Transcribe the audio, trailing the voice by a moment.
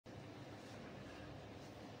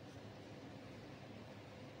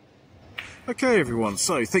Okay everyone,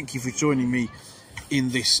 so thank you for joining me in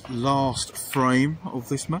this last frame of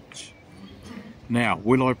this match. Now,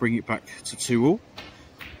 will I bring it back to 2-all,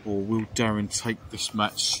 or will Darren take this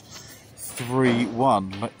match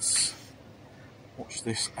 3-1? Let's watch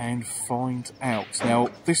this and find out. Now,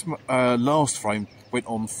 this last frame went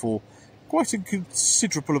on for quite a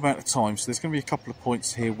considerable amount of time, so there's going to be a couple of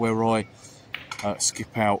points here where I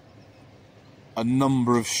skip out a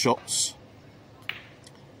number of shots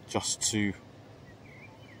just to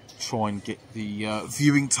try and get the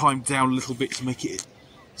viewing time down a little bit to make it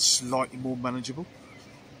slightly more manageable.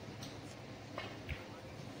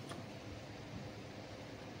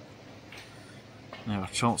 Now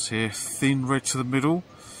a chance here, thin red to the middle,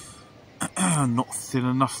 not thin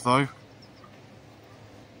enough though,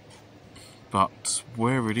 but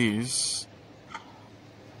where it is,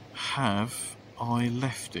 have I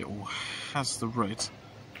left it, or has the red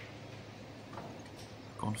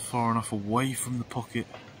gone far enough away from the pocket?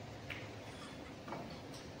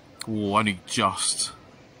 Oh, only just.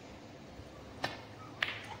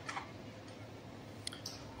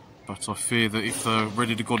 But I fear that if the red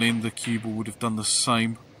had gone in, the cue ball would have done the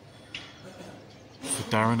same for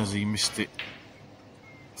Darren, as he missed it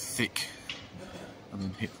thick and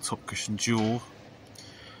then hit the top cushion jaw.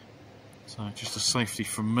 So just a safety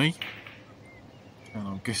from me, and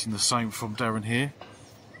I'm guessing the same from Darren here.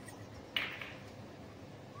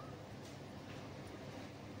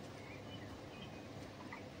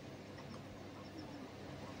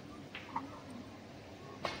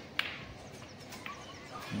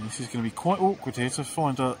 This is going to be quite awkward here to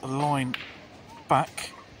find a line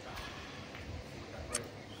back.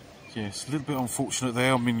 Yes, a little bit unfortunate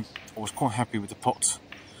there. I mean, I was quite happy with the pot,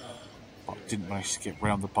 but didn't manage to get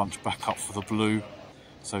round the bunch back up for the blue.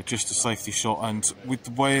 So just a safety shot, and with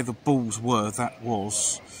the way the balls were, that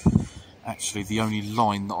was actually the only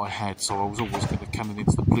line that I had, so I was always going to cannon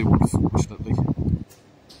into the blue, unfortunately.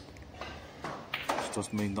 Which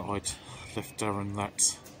does mean that I'd left Darren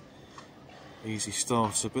that easy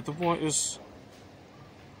starter, but the white has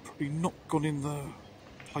probably not gone in the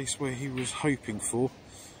place where he was hoping for.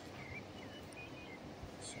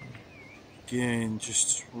 So again,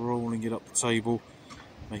 just rolling it up the table,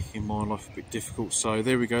 making my life a bit difficult. So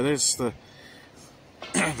there we go, there's the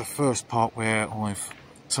the first part where I've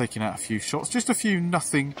taken out a few shots, just a few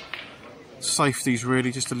nothing safeties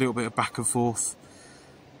really, just a little bit of back and forth.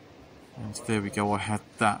 And there we go, I had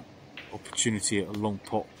that opportunity at a long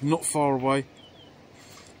pot, not far away,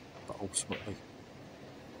 but ultimately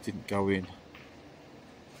didn't go in.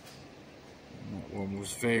 And that one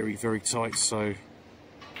was very, very tight, so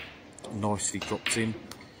nicely dropped in.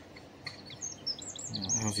 Now,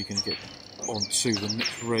 how's he going to get onto the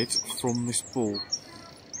next red from this ball?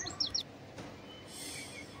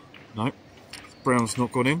 No, brown's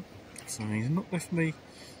not gone in, so he's not left me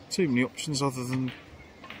too many options other than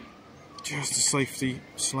just a safety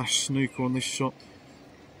slash snooker on this shot.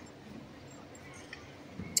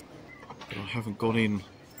 But I haven't gone in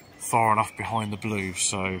far enough behind the blue,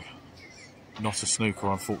 so not a snooker,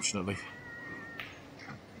 unfortunately.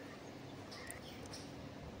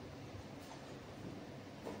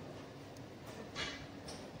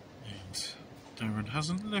 And Darren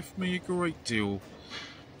hasn't left me a great deal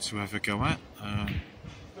to have a go at.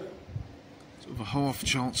 Sort of a half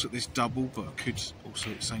chance at this double, but I could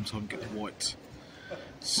also at the same time get the white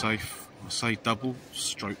safe. I say double,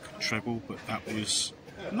 stroke treble, but that was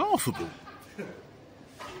laughable.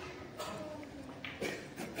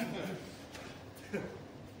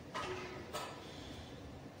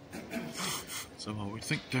 So I would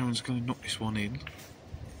think Darren's going to knock this one in,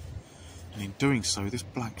 and in doing so this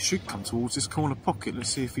black should come towards this corner pocket. Let's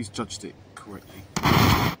see if he's judged it correctly,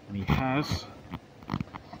 and he has.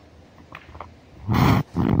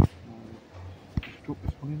 Drop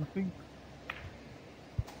this one in, I think.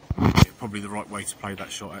 Yeah, probably the right way to play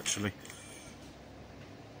that shot, actually.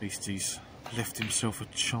 At least he's left himself a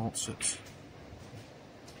chance at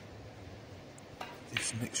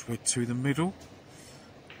this next red to the middle.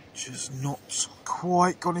 Just not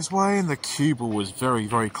quite gone his way, and the cue ball was very,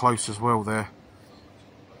 very close as well there.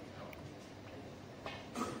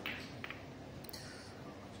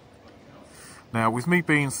 Now, with me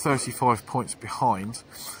being 35 points behind,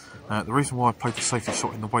 the reason why I played the safety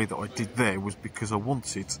shot in the way that I did there was because I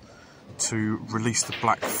wanted to release the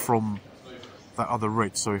black from that other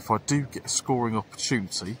red. So if I do get a scoring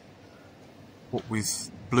opportunity, what with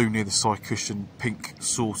blue near the side cushion, pink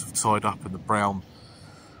sort of tied up, and the brown,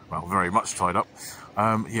 well, very much tied up,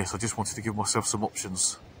 yes, I just wanted to give myself some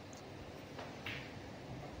options.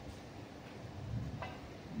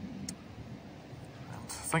 And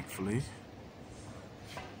thankfully,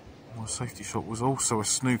 My safety shot was also a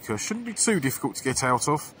snooker. Shouldn't be too difficult to get out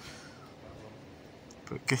of,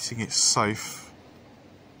 but getting it safe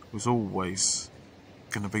was always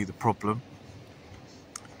going to be the problem.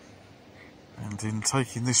 And in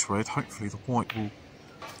taking this red, hopefully the white will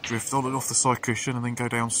drift on and off the side cushion and then go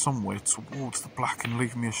down somewhere towards the black and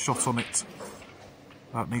leave me a shot on it.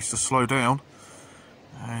 That needs to slow down,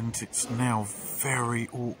 and it's now very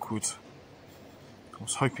awkward. I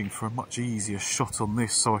was hoping for a much easier shot on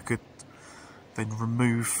this so I could then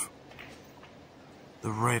remove the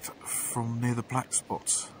red from near the black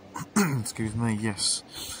spots. Excuse me, yes,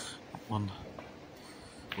 that one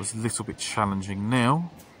was a little bit challenging. Now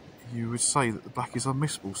you would say that the black is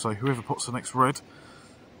unmissable, so whoever pots the next red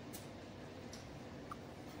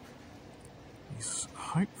is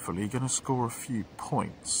hopefully going to score a few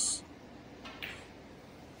points.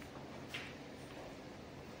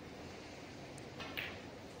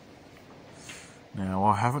 Now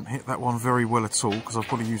I haven't hit that one very well at all because I've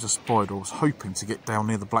got to use a spider. I was hoping to get down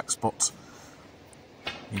near the black spot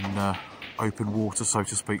in open water, so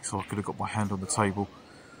to speak, so I could have got my hand on the table.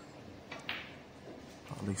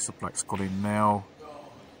 But at least the black's got in now.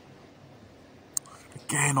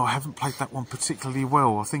 Again, I haven't played that one particularly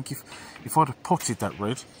well. I think if I'd have potted that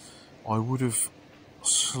red, I would have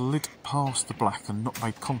slid past the black and not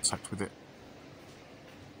made contact with it.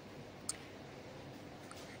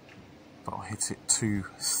 But I hit it too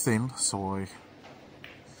thin, so I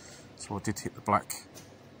did hit the black.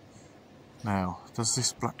 Now, does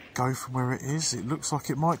this black go from where it is? It looks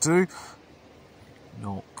like it might do.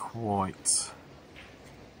 Not quite.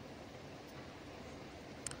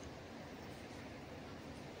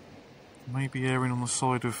 Maybe erring on the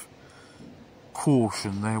side of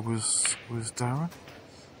caution there was Darren.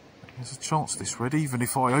 There's a chance this red, even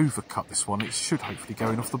if I overcut this one, it should hopefully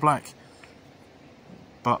go in off the black.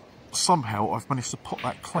 But somehow I've managed to pot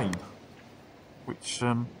that clean, which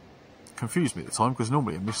confused me at the time because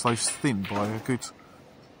normally I miss those thin by a good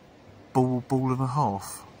ball and a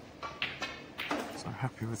half. So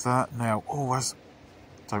happy with that. Now,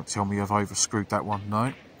 don't tell me I've over screwed that one.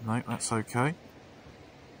 No, that's okay.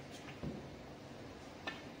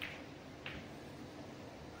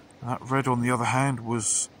 That red, on the other hand,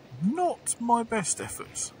 was not my best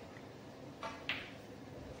effort.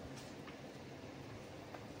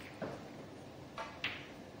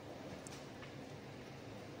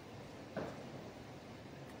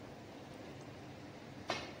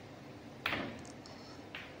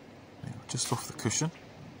 Now, just off the cushion.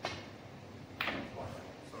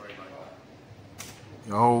 Sorry,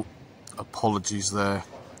 mate. Oh, apologies there.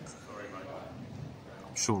 Sorry, mate.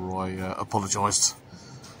 I'm sure I apologised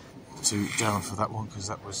to Darren for that one because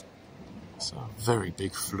that was a very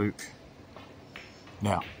big fluke.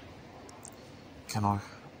 Now, can I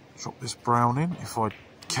drop this brown in? If I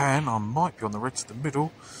can, I might be on the red to the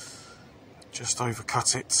middle. Just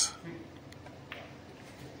overcut it.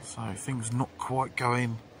 So things not quite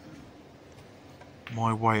going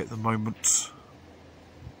my way at the moment.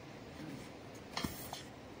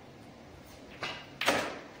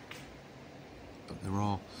 But there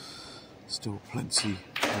are still plenty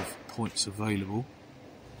of points available.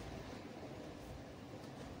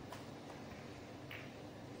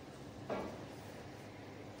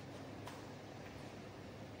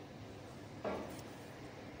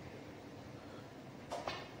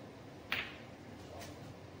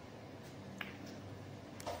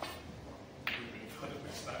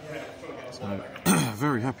 So,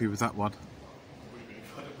 very happy with that one.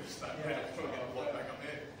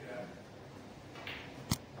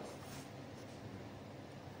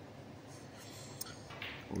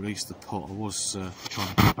 Or at least the pot. I was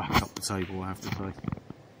trying to get back up the table, I have to say.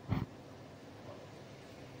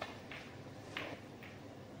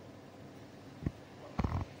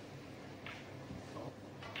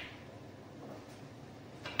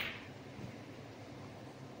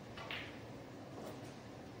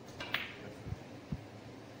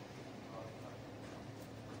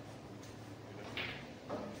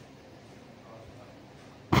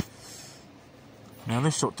 Now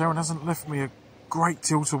this shot, Darren hasn't left me a great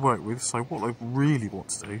deal to work with, so what I really want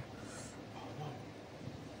to do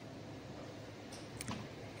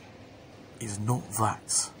is not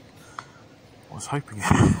that. I was hoping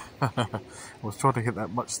I was trying to hit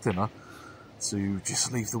that much thinner to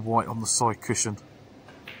just leave the white on the side cushion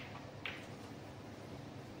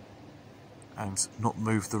and not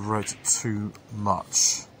move the red too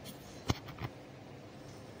much.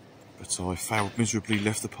 But I failed miserably,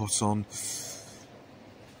 left the pot on.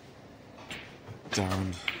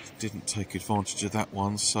 Darren didn't take advantage of that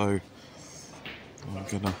one, so I'm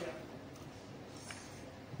gonna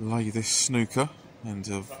lay this snooker and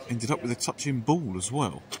have ended up with a touch-in ball as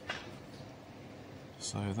well.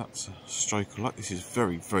 So that's a stroke of luck. This is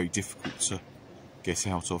very, very difficult to get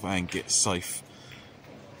out of and get safe.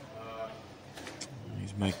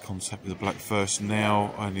 He's made contact with the black first.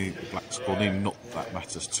 Now only the black's gone in. Not that that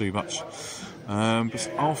matters too much.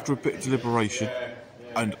 But after a bit of deliberation,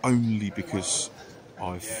 and only because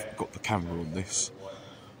I've got the camera on this,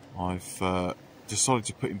 I've decided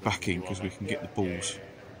to put him back in because we can get the balls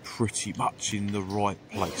pretty much in the right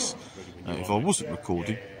place. If I wasn't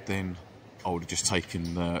recording, then I would have just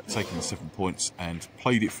taken the 7 points and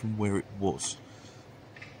played it from where it was.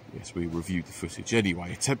 Yes, we reviewed the footage.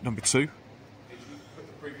 Anyway, attempt number 2.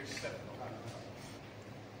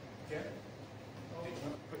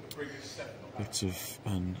 Bit of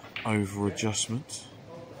an over adjustment.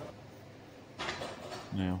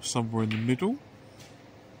 Now somewhere in the middle,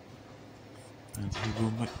 and he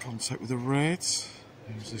will make contact with the red.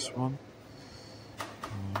 Here's this one.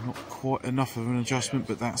 Not quite enough of an adjustment,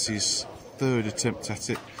 but that's his 3rd attempt at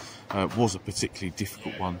it. Was a particularly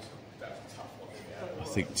difficult one, I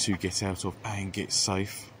think, to get out of and get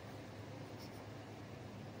safe.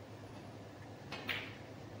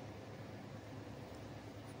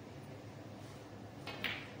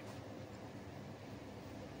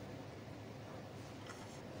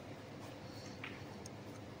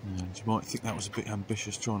 And you might think that was a bit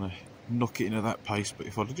ambitious trying to knock it in at that pace, but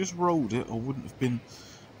if I'd have just rolled it, I wouldn't have been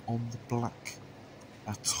on the black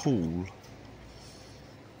at all.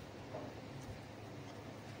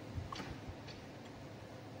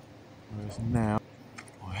 Whereas now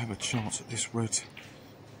I have a chance at this red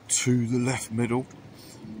to the left middle,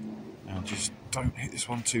 and just don't hit this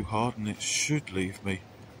one too hard and it should leave me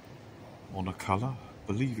on a colour.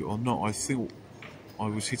 Believe it or not, I thought I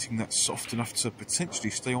was hitting that soft enough to potentially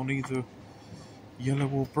stay on either yellow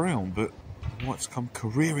or brown, but white's come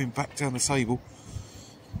careering back down the table.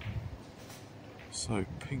 So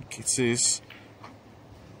pink it is.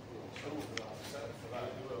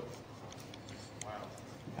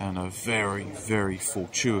 And a very, very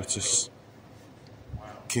fortuitous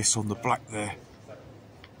kiss on the black there.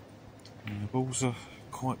 And the balls are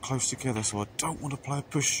quite close together, so I don't want to play a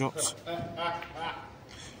push shot.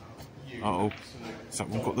 Uh-oh. Has that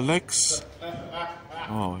one got the legs?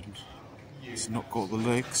 Oh, it's not got the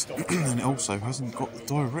legs. And it also hasn't got the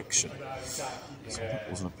direction. So that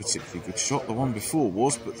wasn't a particularly good shot. The one before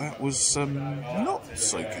was, but that was not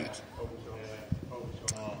so good.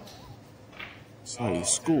 So the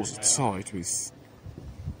scores are tied with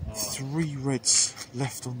 3 reds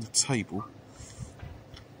left on the table.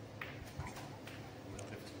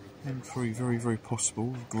 And 3 very, very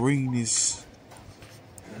possible. Green is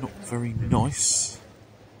not very nice.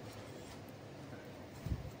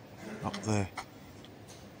 Up there,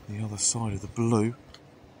 the other side of the blue.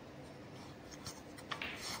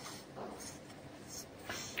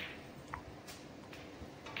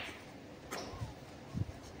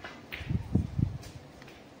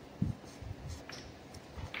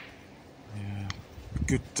 Yeah,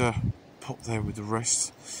 good pop there with the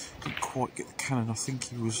rest. Didn't quite get the cannon I think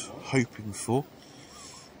he was hoping for.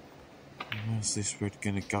 Where's this red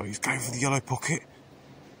going to go? He's going for the yellow pocket.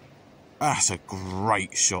 That's a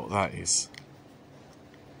great shot, that is.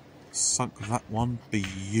 Sunk that one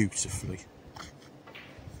beautifully.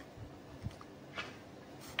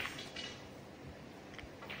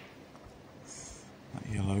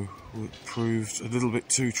 That yellow proved a little bit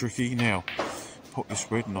too tricky. Now, pop this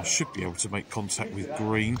red and I should be able to make contact with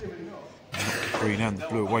green. Knock the green and the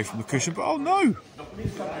blue away from the cushion, but oh no!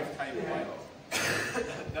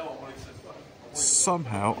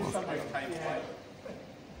 Somehow,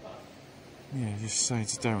 yeah, just saying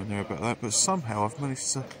to Darren there about that, but somehow I've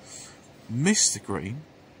managed to miss the green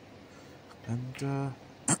and,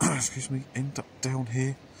 excuse me, end up down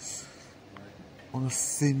here on a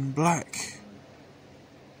thin black,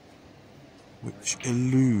 which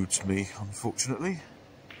eludes me, unfortunately.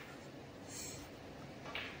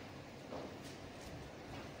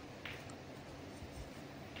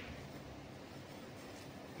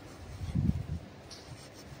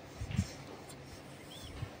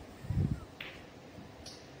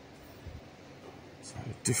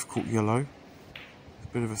 Difficult yellow, a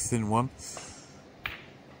bit of a thin one.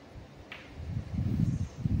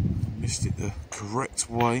 Missed it the correct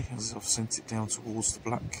way as I've sent it down towards the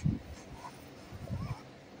black.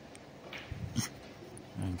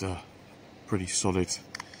 And a pretty solid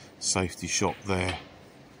safety shot there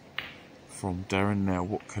from Darren. Now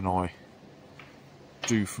what can I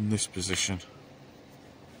do from this position?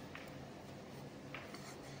 I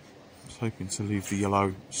was hoping to leave the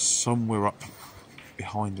yellow somewhere up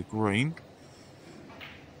behind the green.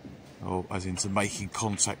 or as into making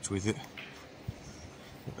contact with it.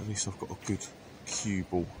 But at least I've got a good cue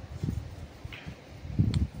ball.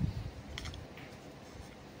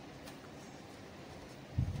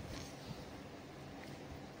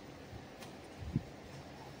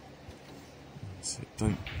 So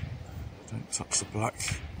don't touch the black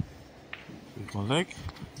with my leg.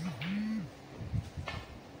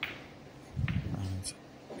 And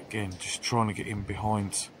again, just trying to get in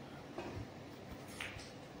behind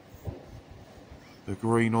the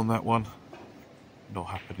green on that one. Not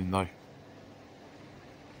happening though.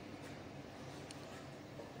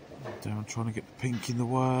 Down, trying to get the pink in the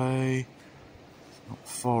way. Not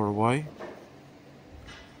far away.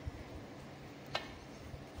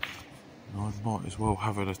 And I might as well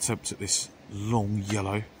have an attempt at this long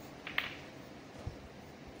yellow.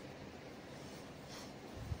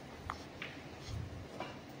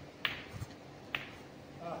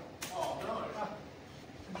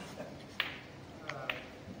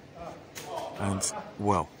 And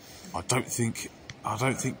well, I don't think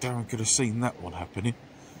Darren could have seen that one happening.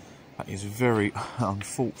 That is very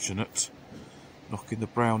unfortunate. Knocking the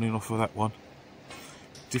brown in off of that one.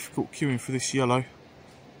 Difficult cueing for this yellow.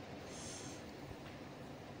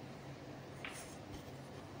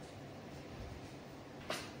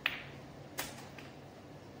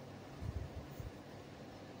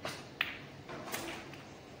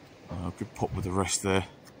 Good pop with the rest there.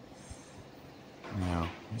 Now,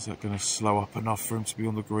 is that going to slow up enough for him to be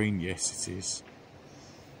on the green? Yes, it is.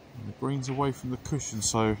 And the green's away from the cushion,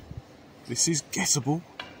 so this is gettable.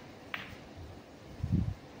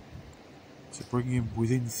 To bring him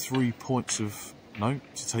within 3 points of... No,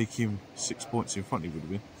 to take him 6 points in front he would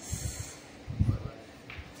have been.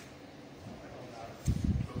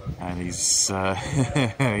 And he's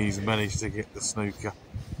he's managed to get the snooker.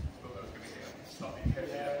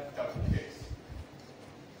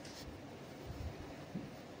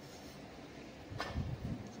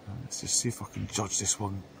 Let's just see if I can judge this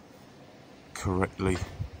one correctly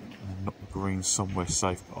and knock the green somewhere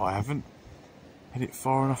safe, but I haven't hit it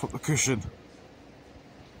far enough up the cushion.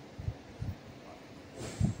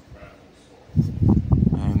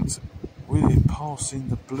 And with it passing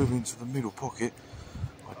the blue into the middle pocket,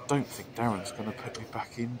 I don't think Darren's going to put me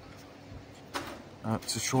back in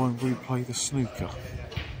to try and replay the snooker.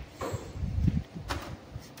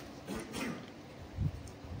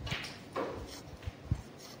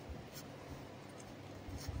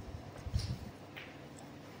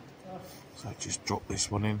 So just drop this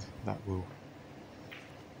one in, that will...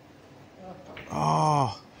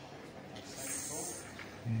 Ah! Oh.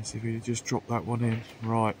 Yes, if you just drop that one in,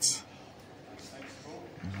 right.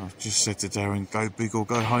 And I've just said to Darren, go big or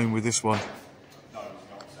go home with this one.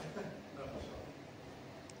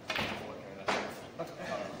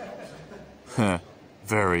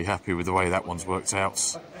 Very happy with the way that one's worked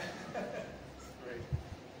out.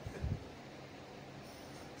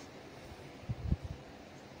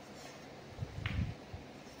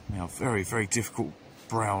 Now, very, very difficult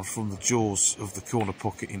brown from the jaws of the corner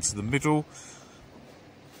pocket into the middle.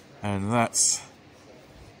 And that,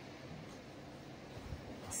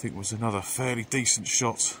 I think, was another fairly decent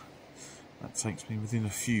shot. That takes me within a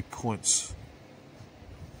few points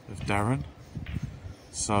of Darren.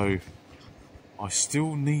 So, I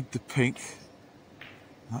still need the pink.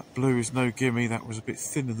 That blue is no gimme. That was a bit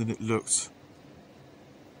thinner than it looked.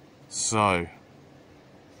 So,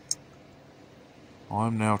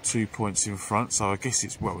 I'm now 2 points in front. So I guess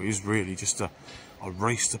it's, well, it is really just a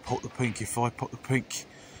race to pot the pink. If I pot the pink,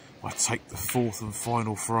 I take the fourth and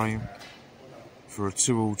final frame for a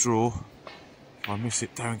 2-all draw. If I miss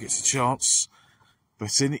it, Darren gets a chance.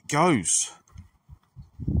 But in it goes.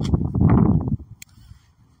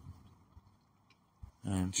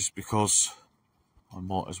 And just because, I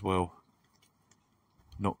might as well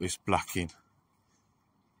knock this black in.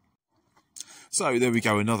 So there we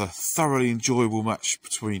go, another thoroughly enjoyable match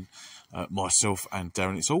between myself and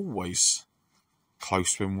Darren. It's always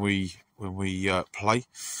close when we play.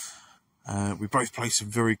 We both play some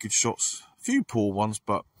very good shots, a few poor ones,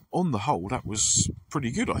 but on the whole that was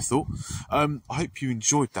pretty good, I thought. I hope you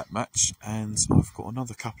enjoyed that match, and I've got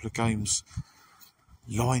another couple of games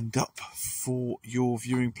lined up for your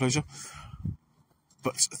viewing pleasure.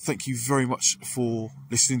 But thank you very much for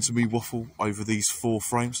listening to me waffle over these 4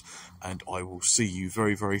 frames, and I will see you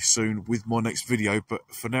very, very soon with my next video. But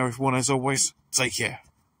for now, everyone, as always, take care.